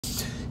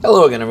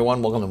Hello again,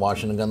 everyone. Welcome to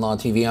Washington Gun Law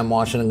TV. I'm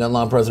Washington Gun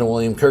Law President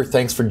William Kirk.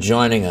 Thanks for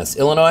joining us.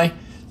 Illinois,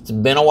 it's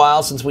been a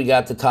while since we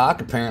got to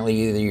talk.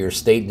 Apparently, either your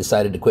state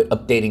decided to quit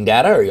updating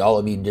data or all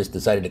of you just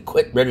decided to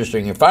quit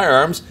registering your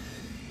firearms.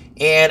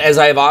 And as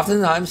I have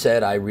oftentimes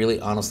said, I really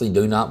honestly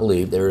do not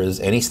believe there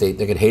is any state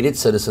that could hate its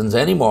citizens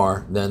any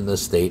more than the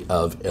state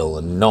of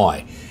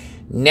Illinois.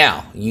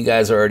 Now, you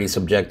guys are already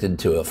subjected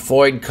to a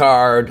FOID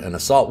card, an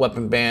assault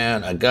weapon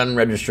ban, a gun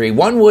registry.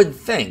 One would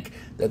think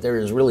that there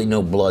is really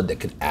no blood that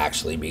could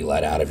actually be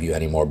let out of you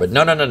anymore. But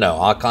no.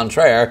 Au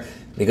contraire,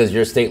 because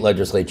your state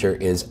legislature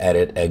is at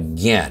it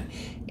again.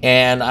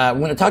 And I'm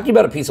going to talk to you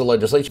about a piece of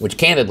legislation, which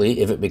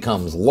candidly, if it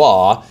becomes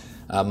law,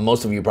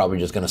 most of you are probably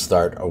just going to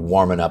start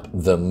warming up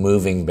the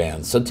moving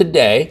ban. So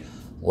today,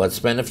 let's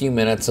spend a few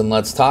minutes and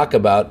let's talk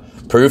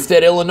about proof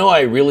that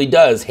Illinois really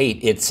does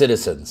hate its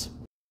citizens.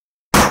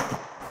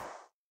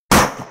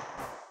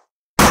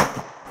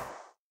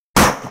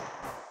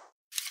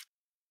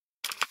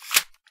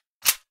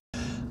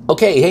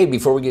 Okay, hey,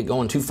 before we get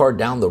going too far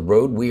down the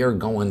road we are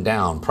going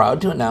down,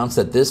 proud to announce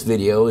that this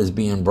video is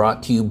being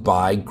brought to you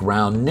by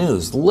Ground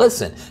News.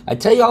 Listen, I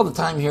tell you all the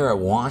time here at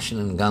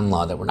Washington Gun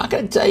Law that we're not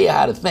going to tell you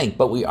how to think,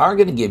 but we are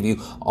going to give you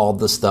all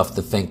the stuff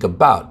to think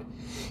about.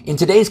 In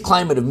today's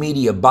climate of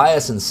media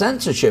bias and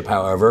censorship,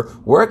 however,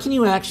 where can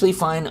you actually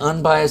find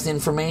unbiased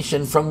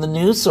information from the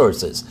news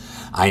sources?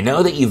 I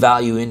know that you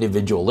value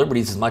individual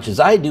liberties as much as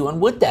I do, and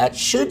with that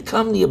should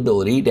come the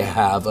ability to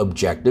have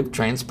objective,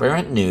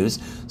 transparent news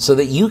so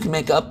that you can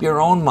make up your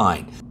own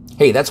mind.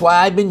 Hey, that's why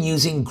I've been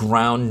using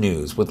Ground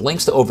News, with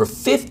links to over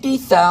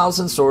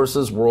 50,000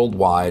 sources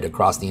worldwide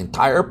across the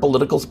entire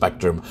political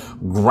spectrum.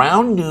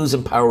 Ground News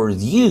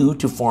empowers you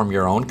to form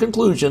your own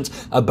conclusions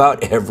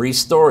about every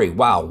story.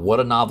 Wow, what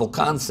a novel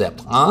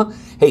concept, huh?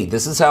 Hey,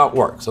 this is how it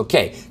works.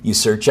 Okay, you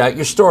search out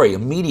your story.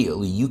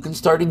 Immediately, you can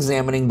start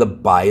examining the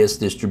bias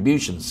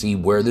distribution, see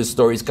where this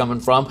story is coming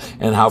from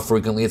and how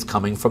frequently it's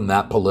coming from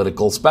that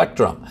political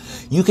spectrum.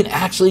 You can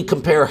actually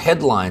compare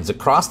headlines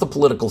across the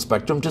political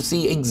spectrum to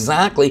see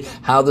exactly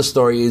how the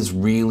story is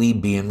really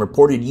being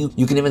reported.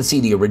 You can even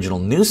see the original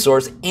news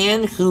source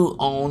and who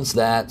owns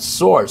that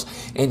source.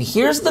 And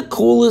here's the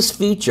coolest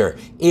feature.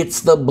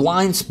 It's the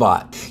blind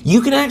spot.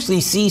 You can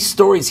actually see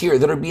stories here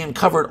that are being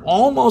covered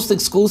almost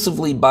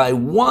exclusively by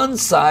one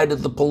side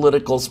of the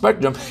political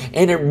spectrum,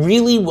 and it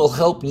really will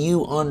help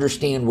you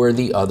understand where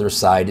the other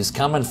side is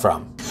coming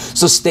from.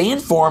 So stay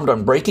informed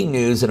on breaking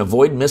news and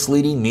avoid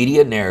misleading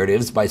media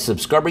narratives by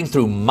subscribing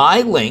through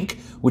my link,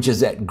 which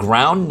is at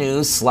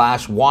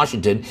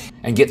groundnews/Washington,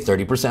 and get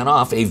 30%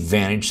 off a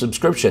Vantage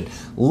subscription.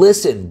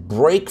 Listen,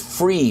 break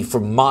free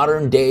from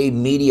modern day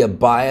media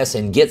bias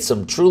and get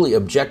some truly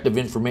objective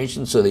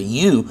information so that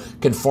you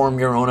can form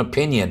your own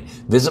opinion.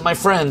 Visit my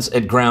friends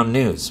at Ground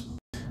News.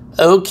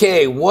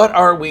 Okay, what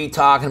are we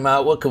talking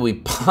about? What could we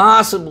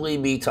possibly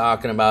be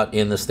talking about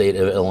in the state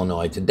of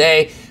Illinois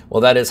today?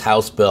 Well, that is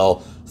House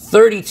Bill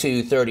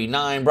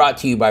 3239, brought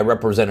to you by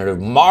Representative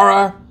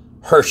Mara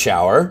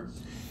Hirschauer.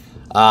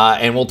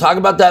 And we'll talk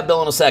about that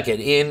bill in a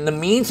second. In the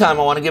meantime,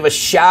 I want to give a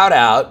shout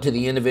out to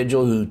the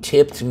individual who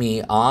tipped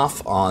me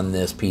off on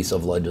this piece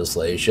of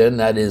legislation.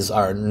 That is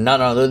none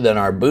other than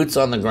our boots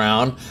on the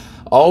ground,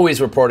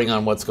 always reporting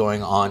on what's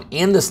going on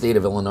in the state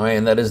of Illinois,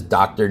 and that is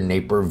Dr.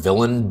 Naper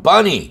Villain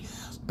Bunny,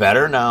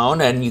 better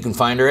known, and you can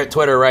find her at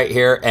Twitter right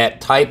here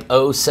at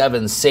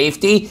Type07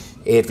 Safety.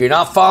 If you're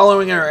not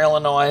following her,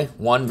 Illinois,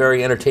 one,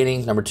 very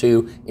entertaining, number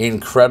two,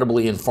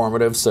 incredibly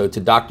informative. So to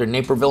Dr.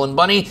 Naper Villain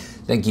Bunny,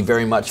 thank you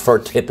very much for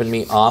tipping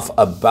me off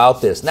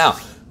about this. Now,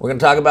 we're going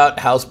to talk about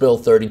House Bill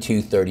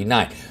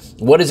 3239.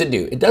 What does it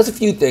do? It does a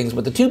few things,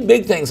 but the two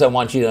big things I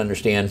want you to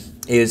understand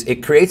is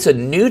it creates a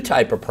new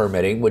type of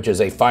permitting, which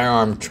is a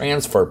firearm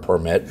transfer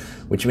permit,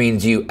 which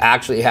means you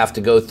actually have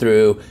to go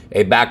through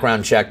a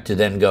background check to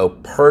then go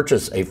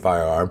purchase a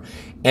firearm.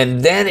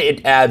 And then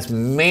it adds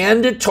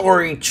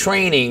mandatory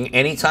training.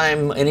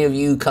 Anytime any of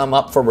you come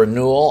up for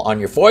renewal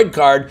on your FOID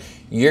card,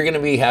 you're going to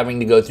be having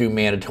to go through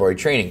mandatory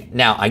training.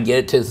 Now, I get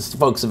it to the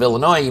folks of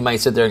Illinois. You might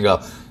sit there and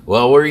go,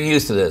 well, we're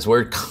used to this.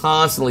 We're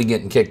constantly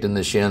getting kicked in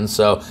the shin,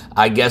 so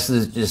I guess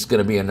it's just going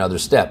to be another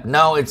step.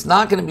 No, it's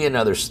not going to be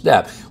another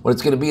step. What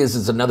it's going to be is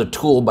it's another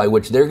tool by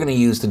which they're going to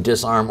use to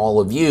disarm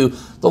all of you,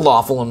 the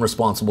lawful and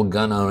responsible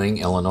gun-owning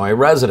Illinois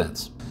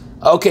residents.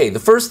 Okay, the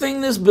first thing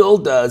this bill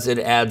does, it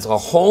adds a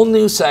whole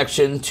new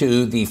section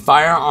to the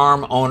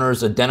Firearm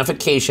Owners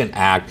Identification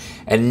Act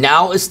and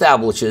now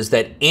establishes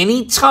that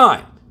any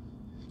time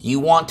you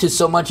want to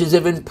so much as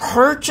even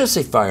purchase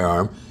a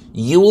firearm,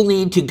 you will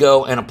need to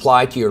go and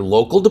apply to your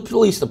local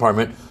police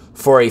department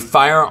for a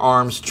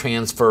firearms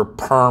transfer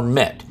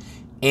permit.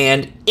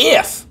 And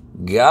if,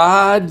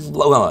 God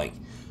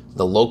willing,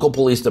 the local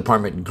police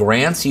department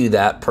grants you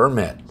that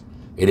permit,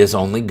 it is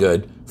only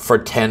good for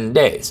 10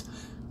 days.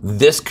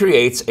 This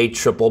creates a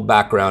triple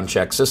background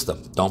check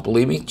system. Don't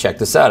believe me? Check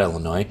this out,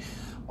 Illinois.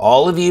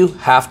 All of you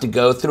have to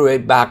go through a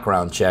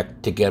background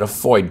check to get a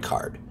FOID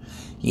card.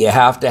 you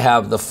have to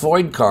have the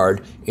FOID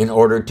card in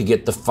order to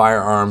get the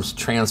firearms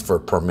transfer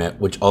permit,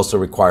 which also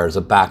requires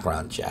a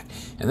background check.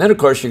 And then, of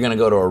course, you're going to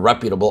go to a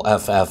reputable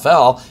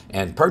FFL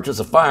and purchase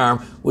a firearm,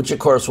 which, of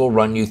course, will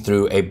run you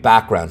through a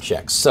background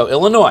check. So,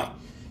 Illinois,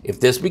 if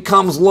this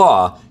becomes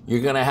law,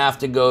 you're going to have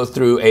to go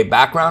through a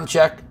background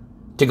check,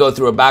 to go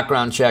through a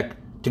background check,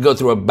 to go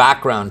through a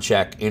background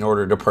check in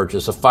order to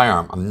purchase a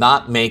firearm. I'm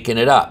not making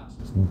it up.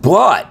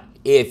 But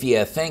if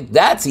you think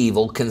that's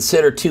evil,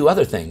 consider two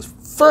other things.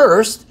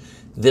 First,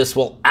 this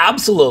will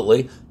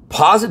absolutely,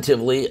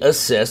 positively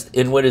assist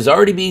in what is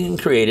already being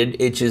created,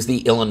 which is the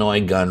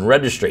Illinois Gun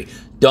Registry.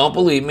 Don't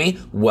believe me?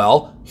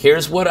 Well,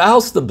 here's what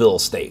else the bill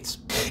states.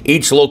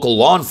 Each local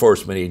law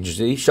enforcement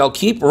agency shall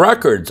keep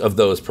records of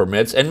those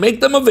permits and make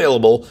them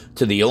available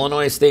to the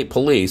Illinois State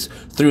Police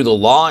through the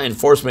law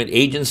enforcement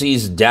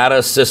agency's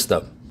data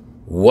system.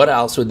 What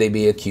else would they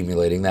be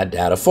accumulating that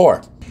data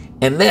for?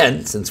 And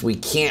then, since we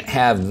can't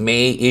have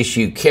May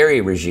issue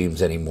carry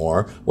regimes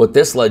anymore, what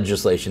this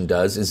legislation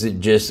does is it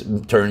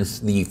just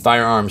turns the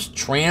firearms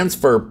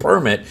transfer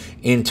permit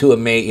into a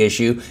May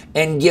issue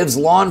and gives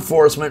law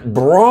enforcement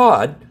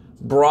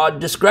broad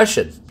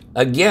discretion.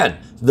 Again,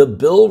 the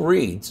bill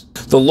reads,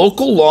 the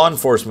local law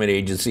enforcement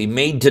agency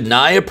may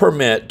deny a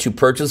permit to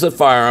purchase a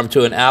firearm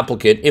to an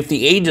applicant if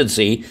the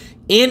agency,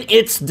 in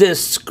its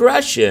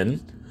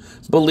discretion,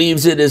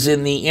 believes it is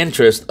in the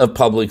interest of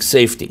public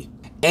safety.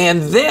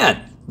 And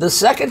then, the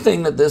second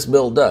thing that this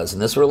bill does,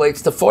 and this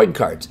relates to FOID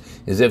cards,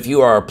 is if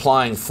you are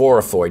applying for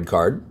a FOID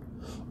card,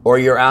 or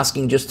you're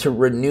asking just to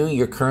renew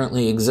your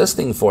currently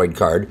existing FOID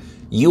card,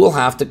 you will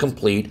have to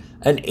complete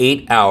an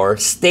 8-hour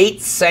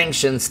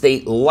state-sanctioned,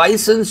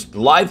 state-licensed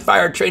live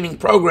fire training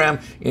program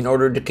in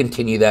order to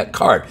continue that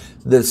card.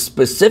 The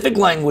specific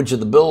language of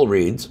the bill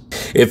reads,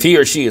 if he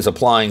or she is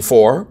applying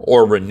for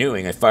or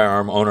renewing a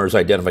firearm owner's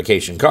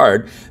identification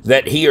card,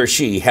 that he or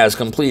she has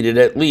completed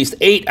at least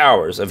 8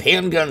 hours of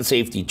handgun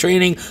safety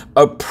training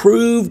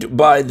approved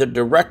by the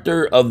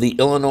director of the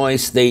Illinois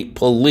State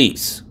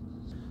Police.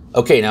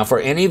 Okay, now for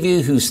any of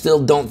you who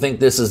still don't think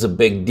this is a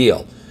big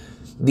deal,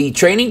 the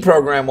training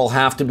program will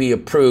have to be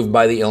approved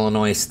by the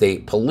Illinois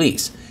State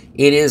Police.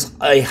 It is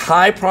a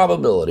high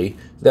probability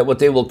that what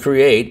they will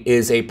create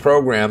is a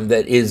program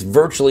that is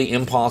virtually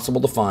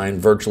impossible to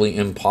find, virtually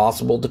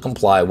impossible to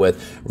comply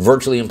with,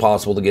 virtually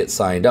impossible to get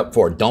signed up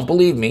for. Don't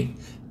believe me?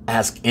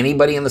 Ask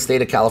anybody in the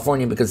state of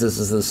California, because this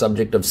is the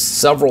subject of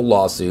several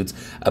lawsuits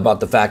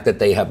about the fact that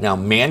they have now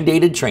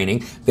mandated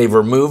training. They've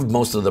removed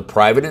most of the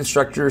private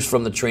instructors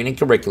from the training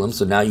curriculum,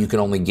 so now you can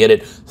only get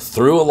it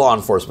through a law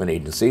enforcement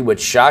agency,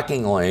 which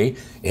shockingly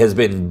has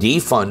been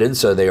defunded,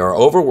 so they are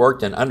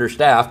overworked and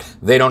understaffed.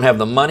 They don't have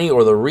the money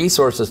or the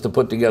resources to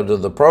put together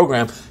the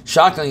program.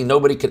 Shockingly,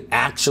 nobody could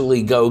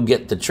actually go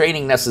get the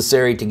training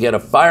necessary to get a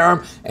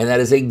firearm, and that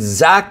is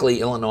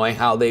exactly, Illinois,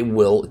 how they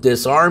will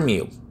disarm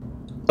you.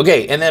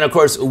 Okay, and then, of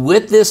course,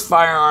 with this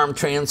firearm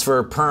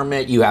transfer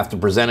permit, you have to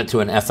present it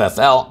to an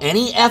FFL.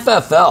 Any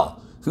FFL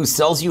who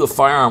sells you a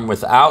firearm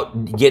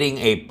without getting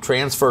a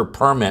transfer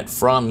permit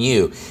from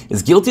you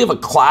is guilty of a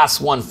Class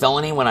 1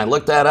 felony. When I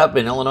looked that up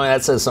in Illinois,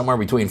 that says somewhere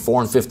between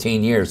 4 and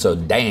 15 years. So,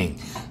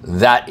 dang,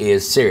 that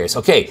is serious.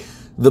 Okay.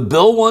 The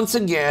bill, once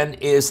again,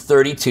 is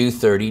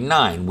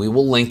 3239. We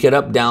will link it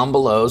up down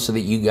below so that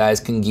you guys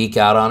can geek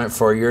out on it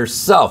for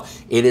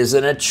yourself. It is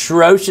an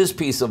atrocious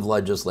piece of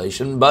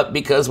legislation, but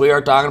because we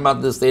are talking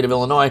about the state of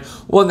Illinois,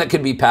 one that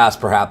could be passed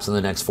perhaps in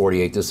the next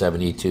 48 to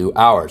 72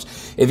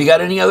 hours. If you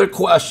got any other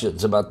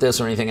questions about this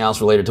or anything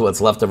else related to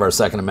what's left of our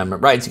Second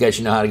Amendment rights, you guys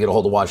should know how to get a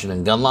hold of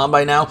Washington gun law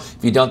by now. If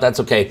you don't, that's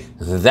okay.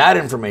 That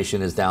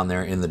information is down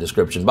there in the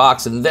description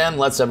box. And then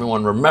let's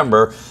everyone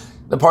remember,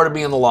 the part of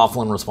being the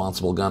lawful and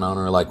responsible gun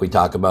owner, like we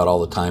talk about all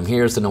the time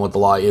here, is to know what the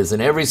law is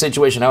in every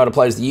situation, how it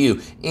applies to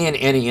you in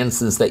any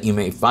instance that you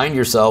may find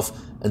yourself.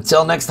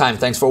 Until next time,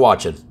 thanks for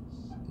watching.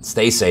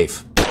 Stay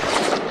safe.